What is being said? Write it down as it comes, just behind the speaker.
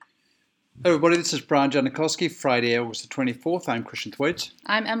Hello everybody, this is Brian Janikowski, Friday, August the 24th. I'm Christian Thwaites.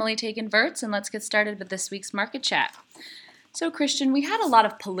 I'm Emily Taken-Verts, and let's get started with this week's market chat. So, Christian, we had a lot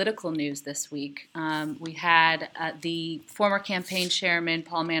of political news this week. We had the former campaign chairman,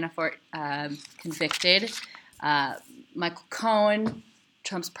 Paul Manafort, convicted. Michael Cohen,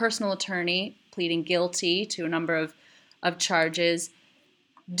 Trump's personal attorney, pleading guilty to a number of charges.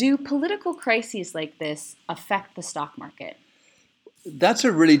 Do political crises like this affect the stock market? That's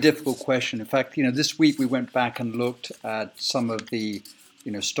a really difficult question. In fact, this week we went back and looked at some of the,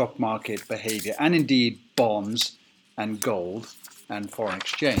 stock market behavior and indeed bonds and gold and foreign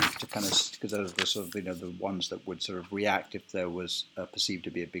exchange to kind of, because those were sort of, the ones that would sort of react if there was perceived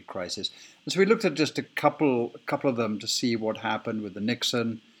to be a big crisis. And so we looked at just a couple of them to see what happened with the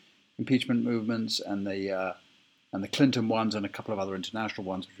Nixon impeachment movements and the Clinton ones and a couple of other international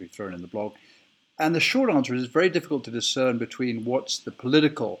ones which we've thrown in the blog. And the short answer is it's very difficult to discern between what's the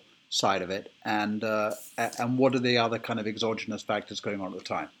political side of it and what are the other kind of exogenous factors going on at the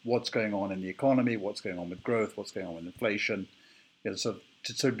time. What's going on in the economy? What's going on with growth? What's going on with inflation? So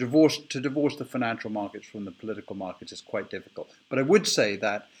to divorce the financial markets from the political markets is quite difficult. But I would say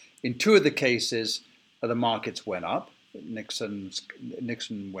that in two of the cases, the markets went up. Nixon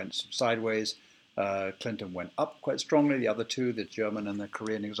went sideways. Clinton went up quite strongly. The other two, the German and the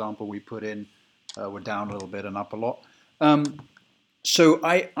Korean example we put in, were down a little bit and up a lot. So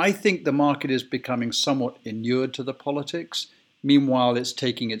I think the market is becoming somewhat inured to the politics. Meanwhile, it's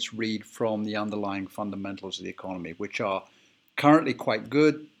taking its read from the underlying fundamentals of the economy, which are currently quite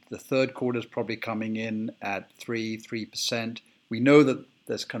good. The third quarter is probably coming in at 3%. We know that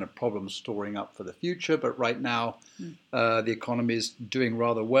there's kind of problems storing up for the future, but right now the economy is doing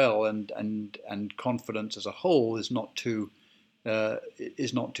rather well, and confidence as a whole is not too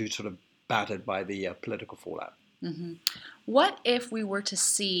sort of battered by the political fallout. Mm-hmm. What if we were to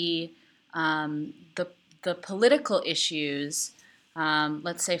see the political issues,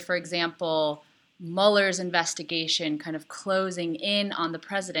 let's say, for example, Mueller's investigation kind of closing in on the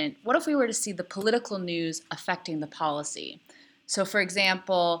president? What if we were to see the political news affecting the policy? So, for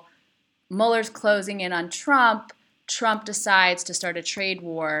example, Mueller's closing in on Trump. Trump decides to start a trade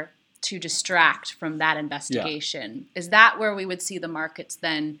war to distract from that investigation. Yeah. Is that where we would see the markets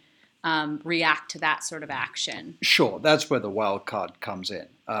then react to that sort of action? Sure, that's where the wild card comes in.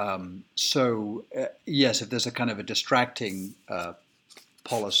 Yes, if there's a kind of a distracting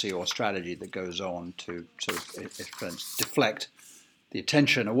policy or strategy that goes on to sort of deflect the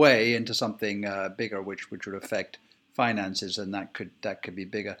attention away into something bigger, which would affect finances, and that could be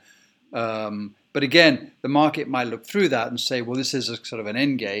bigger. But again, the market might look through that and say, well, this is a sort of an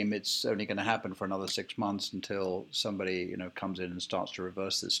end game. It's only going to happen for another 6 months until somebody comes in and starts to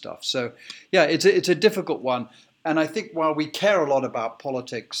reverse this stuff. So yeah, it's a difficult one. And I think while we care a lot about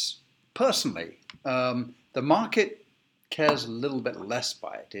politics personally, the market cares a little bit less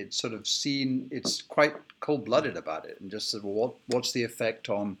by it. It's sort of it's quite cold-blooded about it and just said, well, what's the effect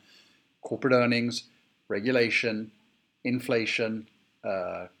on corporate earnings, regulation, inflation,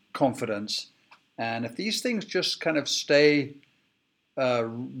 confidence. And if these things just kind of stay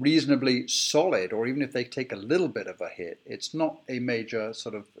reasonably solid, or even if they take a little bit of a hit, it's not a major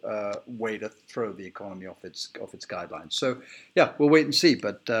sort of way to throw the economy off its guidelines. So yeah, we'll wait and see.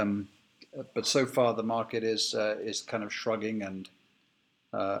 But so far the market is kind of shrugging and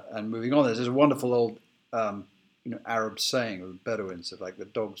moving on. There's a wonderful old Arab saying of Bedouins, like the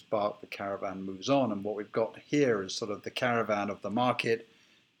dogs bark, the caravan moves on. And what we've got here is sort of the caravan of the market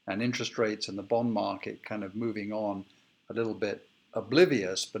and interest rates and the bond market kind of moving on, a little bit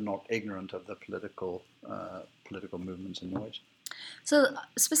oblivious but not ignorant of the political movements and noise. So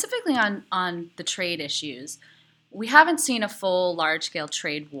specifically on the trade issues, we haven't seen a full large-scale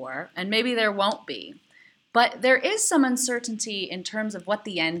trade war, and maybe there won't be. But there is some uncertainty in terms of what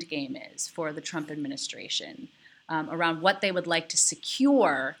the end game is for the Trump administration, around what they would like to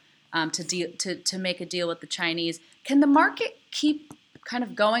secure to make a deal with the Chinese. Can the market keep kind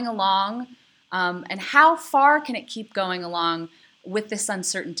of going along, and how far can it keep going along with this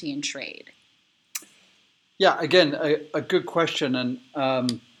uncertainty in trade? Yeah, again, a good question, and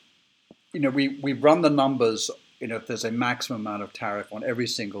we run the numbers. If there's a maximum amount of tariff on every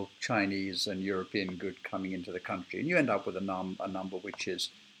single Chinese and European good coming into the country, and you end up with a number which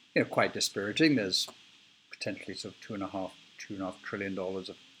is quite dispiriting. There's potentially sort of $2.5 trillion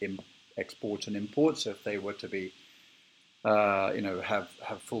of exports and imports. So if they were to be have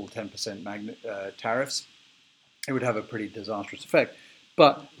full 10% tariffs, it would have a pretty disastrous effect.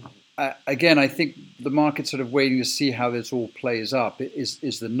 But again, I think the market's sort of waiting to see how this all plays up.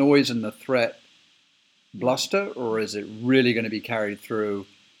 Is the noise and the threat bluster, or is it really going to be carried through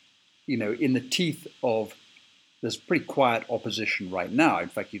in the teeth of, there's pretty quiet opposition right now. In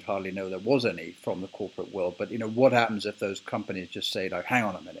fact, you'd hardly know there was any from the corporate world. But what happens if those companies just say, like, hang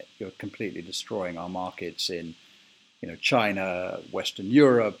on a minute, you're completely destroying our markets in China, Western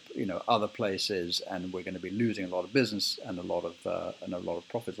Europe, other places, and we're going to be losing a lot of business and a lot of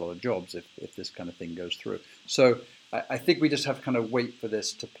profits, a lot of jobs if this kind of thing goes through. So I think we just have to kind of wait for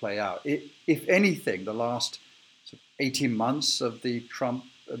this to play out. If anything, the last 18 months of the Trump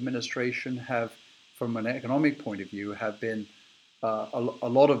administration have, from an economic point of view, have been a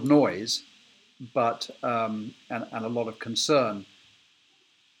lot of noise, but and a lot of concern,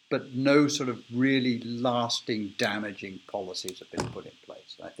 but no sort of really lasting, damaging policies have been put in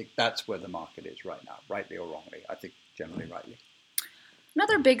place. And I think that's where the market is right now, rightly or wrongly. I think generally rightly.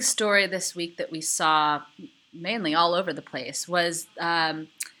 Another big story this week that we saw mainly all over the place was the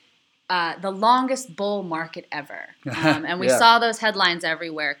longest bull market ever. And we saw those headlines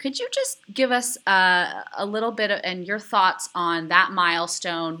everywhere. Could you just give us a little bit and your thoughts on that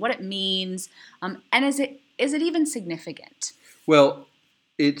milestone, what it means, and is it even significant? Well,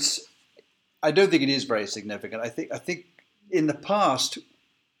 I don't think it is very significant. I think in the past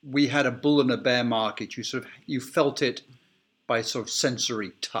we had a bull and a bear market. You felt it by sort of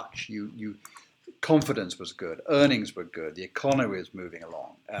sensory touch. You confidence was good, earnings were good, the economy was moving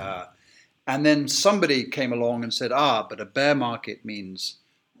along, and then somebody came along and said, but a bear market means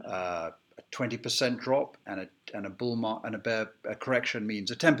a 20% drop, and a correction means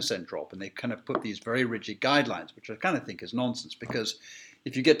a 10% drop, and they kind of put these very rigid guidelines, which I kind of think is nonsense, because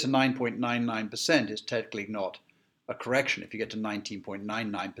if you get to 9.99%, it's technically not a correction. If you get to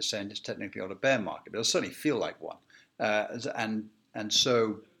 19.99%, it's technically not a bear market. It'll certainly feel like one, and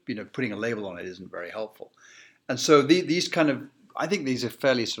so putting a label on it isn't very helpful. And so these kind of, I think these are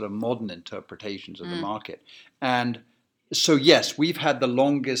fairly sort of modern interpretations of the market. And so yes, we've had the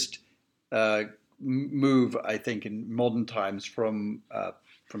longest move, I think, in modern times from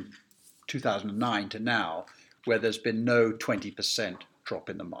 2009 to now, where there's been no 20% drop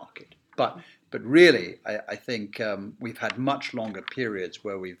in the market. But really, I think we've had much longer periods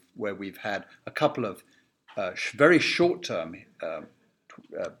where we've had a couple of very short-term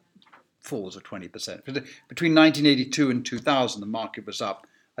falls of 20%. Between 1982 and 2000, the market was up,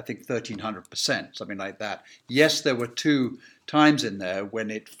 I think, 1,300%, something like that. Yes, there were two times in there when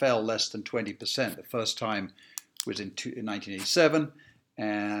it fell less than 20%. The first time was in 1987,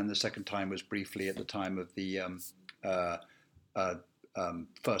 and the second time was briefly at the time of the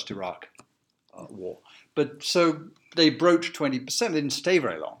first Iraq war. But so they broached 20%. They didn't stay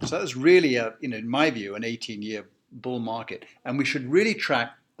very long. So that was really, in my view, an 18-year bull market. And we should really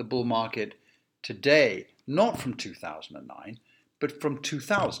track the bull market today, not from 2009, but from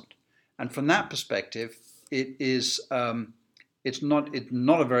 2000. And from that perspective, it's not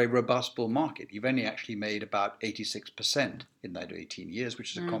a very robust bull market. You've only actually made about 86% in that 18 years,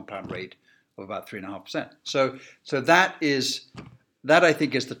 which is a compound rate of about 3.5%. So that I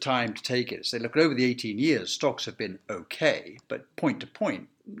think is the time to take it. Say, look, over the 18 years, stocks have been okay, but point to point,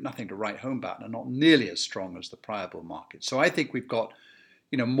 nothing to write home about, and not nearly as strong as the prior bull market. So I think we've got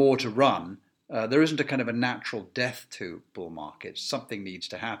more to run. There isn't a kind of a natural death to bull markets. Something needs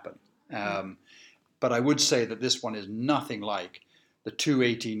to happen. But I would say that this one is nothing like the two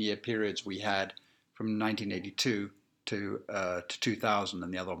 18-year periods we had from 1982 to 2000,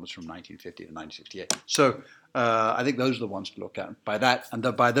 and the other one was from 1950 to 1968. So I think those are the ones to look at.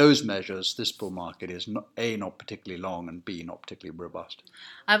 By those measures, this bull market is not particularly long, and B, not particularly robust.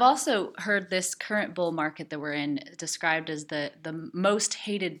 I've also heard this current bull market that we're in described as the most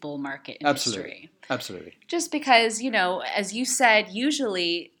hated bull market in history. Absolutely. Just because, as you said,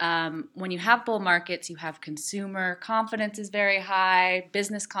 usually when you have bull markets, you have consumer confidence is very high,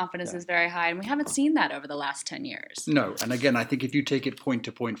 business confidence is very high, and we haven't seen that over the last 10 years. No, and again, I think if you take it point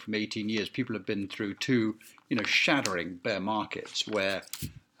to point from 18 years, people have been through two, shattering bear markets where,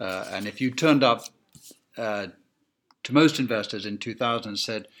 and if you turned up to most investors in 2000 and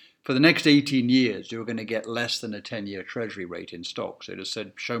said, for the next 18 years, you're going to get less than a 10-year Treasury rate in stocks. They just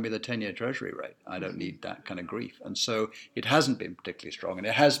said, show me the 10-year Treasury rate. I don't need that kind of grief. And so it hasn't been particularly strong. And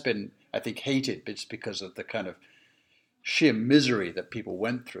it has been, I think, hated. But it's because of the kind of sheer misery that people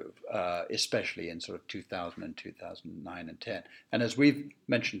went through, especially in sort of 2000 and 2009 and 10. And as we've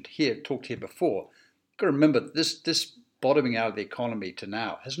talked here before, you've got to remember this bottoming out of the economy to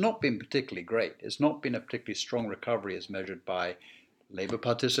now has not been particularly great. It's not been a particularly strong recovery as measured by labor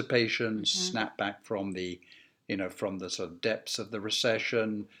participation, snap back from the sort of depths of the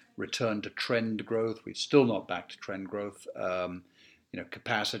recession, return to trend growth. We're still not back to trend growth.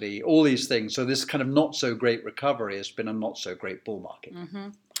 Capacity, all these things. So this kind of not so great recovery has been a not so great bull market.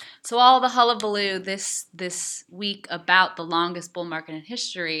 So all the hullabaloo this week about the longest bull market in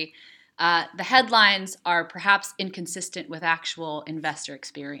history, the headlines are perhaps inconsistent with actual investor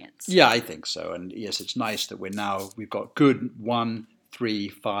experience. Yeah, I think so. And yes, it's nice that we've got good 1, 3,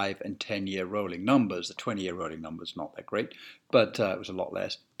 5, and 10-year rolling numbers. The 20-year rolling numbers not that great, but it was a lot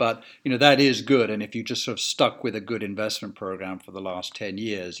less. But that is good. And if you just sort of stuck with a good investment program for the last 10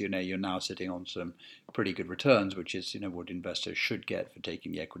 years, you're now sitting on some pretty good returns, which is what investors should get for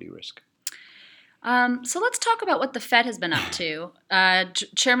taking the equity risk. So let's talk about what the Fed has been up to.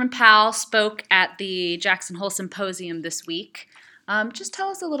 Chairman Powell spoke at the Jackson Hole Symposium this week. Just tell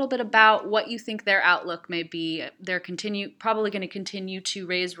us a little bit about what you think their outlook may be. They're probably going to continue to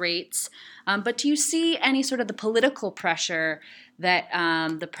raise rates, but do you see any sort of the political pressure that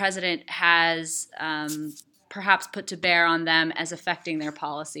the president has perhaps put to bear on them as affecting their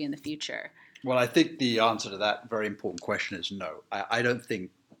policy in the future? Well, I think the answer to that very important question is no. I don't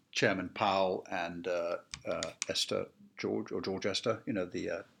think Chairman Powell and George Esther,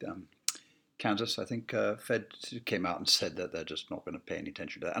 the Kansas, I think, Fed came out and said that they're just not going to pay any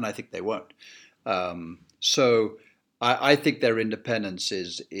attention to that, and I think they won't. So I think their independence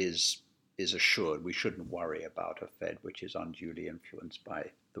is assured. We shouldn't worry about a Fed which is unduly influenced by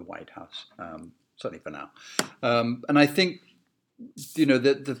the White House, certainly for now. And I think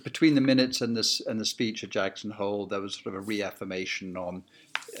between the minutes and the speech at Jackson Hole, there was sort of a reaffirmation on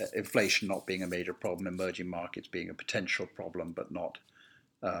inflation not being a major problem, emerging markets being a potential problem, but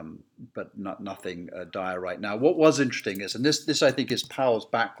nothing dire right now. What was interesting is, and this I think is Powell's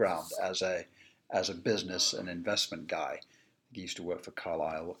background as a business and investment guy. He used to work for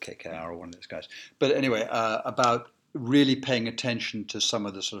Carlyle or KKR or one of those guys. But anyway, about really paying attention to some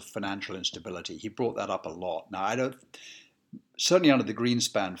of the sort of financial instability. He brought that up a lot. Now, certainly under the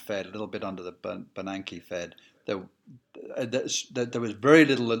Greenspan Fed, a little bit under the Bernanke Fed, there was very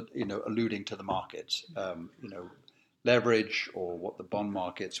little, alluding to the markets, leverage or what the bond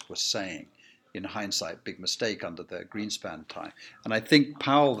markets were saying. In hindsight, big mistake under the Greenspan time. And I think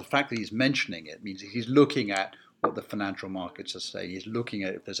Powell, the fact that he's mentioning it means he's looking at what the financial markets are saying. He's looking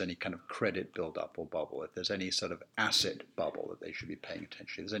at if there's any kind of credit buildup or bubble, if there's any sort of asset bubble that they should be paying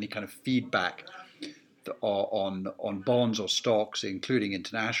attention to, if there's any kind of feedback on bonds or stocks, including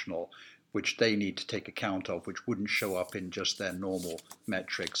international, which they need to take account of, which wouldn't show up in just their normal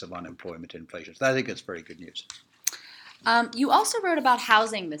metrics of unemployment, inflation. So I think it's very good news. You also wrote about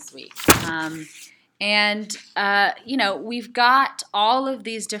housing this week. We've got all of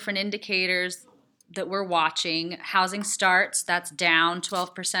these different indicators that we're watching. Housing starts, that's down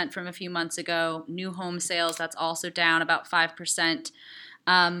 12% from a few months ago. New home sales, that's also down about 5%.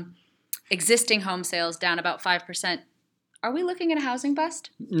 Existing home sales down about 5%. Are we looking at a housing bust?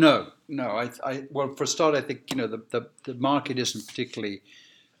 No. Well, for a start, I think the market isn't particularly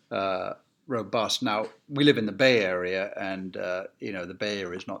robust. Now, we live in the Bay Area, and the Bay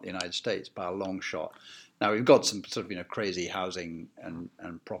Area is not the United States by a long shot. Now, we've got some sort of crazy housing and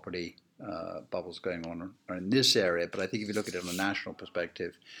property bubbles going on in this area, but I think if you look at it from a national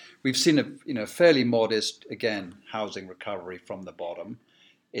perspective, we've seen a fairly modest, again, housing recovery from the bottom.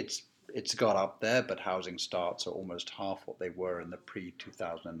 It's got up there, but housing starts are almost half what they were in the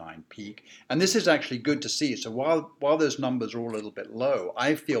pre-2009 peak. And this is actually good to see. So while those numbers are all a little bit low,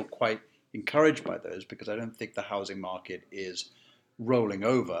 I feel quite encouraged by those because I don't think the housing market is rolling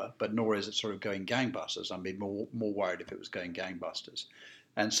over, but nor is it sort of going gangbusters. I'd be more worried if it was going gangbusters.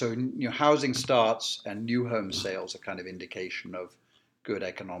 And so housing starts and new home sales are kind of indication of good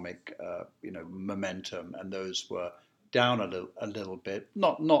economic momentum, and those were down a little bit,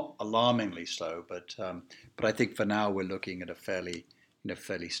 not alarmingly so, but I think for now we're looking at a fairly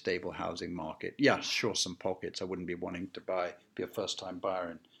stable housing market. Yeah, sure, some pockets. I wouldn't be wanting to be a first-time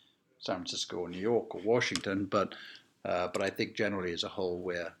buyer in San Francisco or New York or Washington, but I think generally as a whole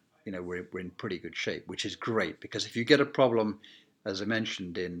we're in pretty good shape, which is great because if you get a problem, as I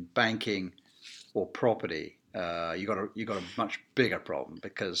mentioned, in banking or property, you got a much bigger problem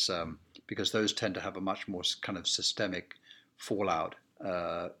because those tend to have a much more kind of systemic fallout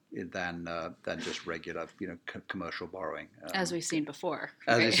than just regular commercial borrowing. As we've seen before.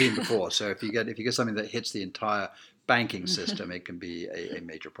 As we've seen before. So if you get something that hits the entire banking system, it can be a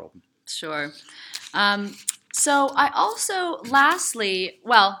major problem. Sure. So I also,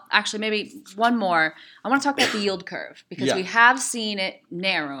 maybe one more. I want to talk about the yield curve because we have seen it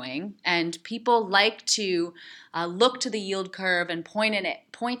narrowing, and people like to look to the yield curve and point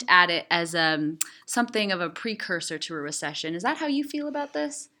at it as something of a precursor to a recession. Is that how you feel about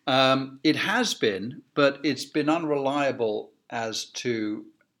this? It has been, but it's been unreliable as to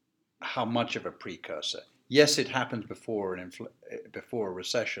how much of a precursor. yes, it happens before before a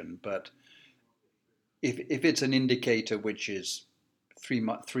recession, but if it's an indicator which is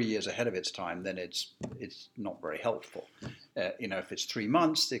 3 years ahead of its time, then it's not very helpful. If it's 3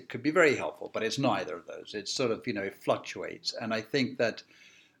 months, it could be very helpful, but it's neither of those. It's sort of it fluctuates, and I think that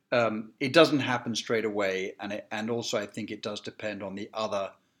it doesn't happen straight away, and also I think it does depend on the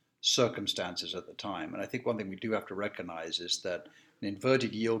other circumstances at the time. And I think one thing we do have to recognize is that an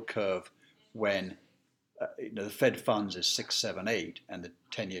inverted yield curve, when the Fed funds is 6, 7, 8, and the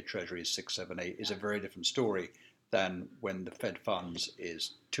 10-year Treasury is 6, 7, 8, is a very different story than when the Fed funds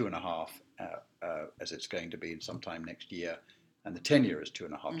is 2.5, as it's going to be sometime next year, and the 10-year is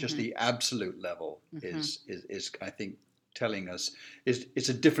 2.5. Mm-hmm. Just the absolute level is I think telling us it's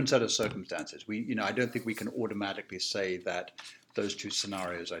a different set of circumstances. I don't think we can automatically say that those two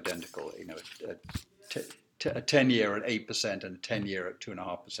scenarios are identical. A 10-year at 8% and a 10-year at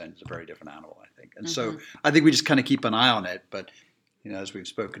 2.5% is a very different animal, I think. And so I think we just kind of keep an eye on it. But as we've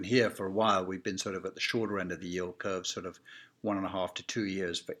spoken here for a while, we've been sort of at the shorter end of the yield curve, sort of 1.5 to 2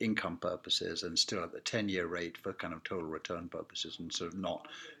 years for income purposes, and still at the 10-year rate for kind of total return purposes, and sort of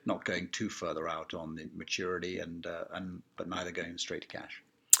not going too further out on the maturity, but neither going straight to cash.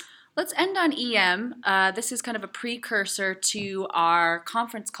 Let's end on EM. This is kind of a precursor to our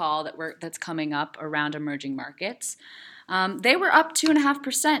conference call that's coming up around emerging markets. They were up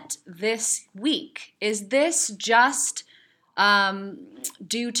 2.5% this week. Is this just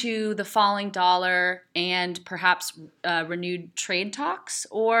due to the falling dollar and perhaps renewed trade talks,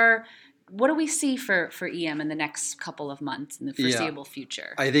 or what do we see for EM in the next couple of months in the foreseeable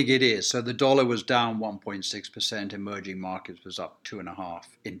future? I think it is. So the dollar was down 1.6%. Emerging markets was up 2.5%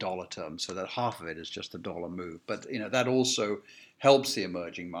 in dollar terms. So that half of it is just the dollar move. But that also helps the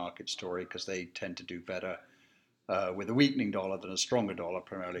emerging market story, because they tend to do better with a weakening dollar than a stronger dollar,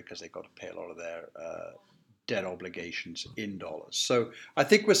 primarily because they've got to pay a lot of their debt obligations in dollars. So I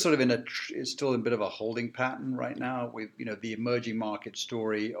think we're sort of it's still in a bit of a holding pattern right now. With the emerging market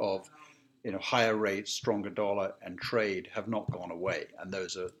story of higher rates, stronger dollar, and trade have not gone away, and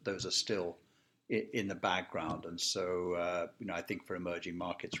those are still in the background. And so I think for emerging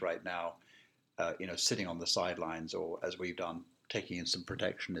markets right now, sitting on the sidelines, or as we've done, taking in some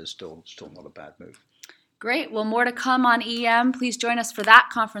protection, is still not a bad move. Great. Well, more to come on EM. Please join us for that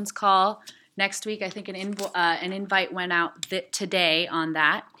conference call next week. I think an invite went out today on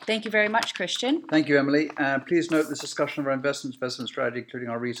that. Thank you very much, Christian. Thank you, Emily. Please note this discussion of our investment strategy, including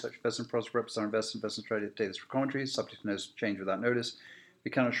our research, investment process, represents our investment strategy data for commentaries, subject to no change without notice. We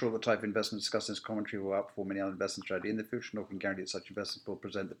cannot assure the type of investment discussed in this commentary will outperform any other investment strategy in the future, nor can guarantee that such investments will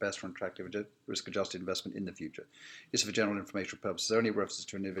present the best or attractive risk-adjusted investment in the future. This is for general informational purposes. Only references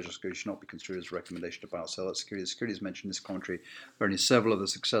to an individual security should not be construed as a recommendation to buy or sell that security. The securities mentioned in this commentary are only several of the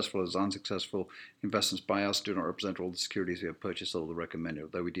successful as unsuccessful investments by us, do not represent all the securities we have purchased or the recommended.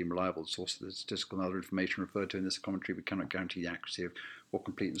 Although we deem reliable the source of the statistical and other information referred to in this commentary, we cannot guarantee the accuracy or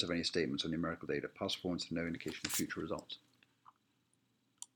completeness of any statements or numerical data. Past performance is no indication of future results.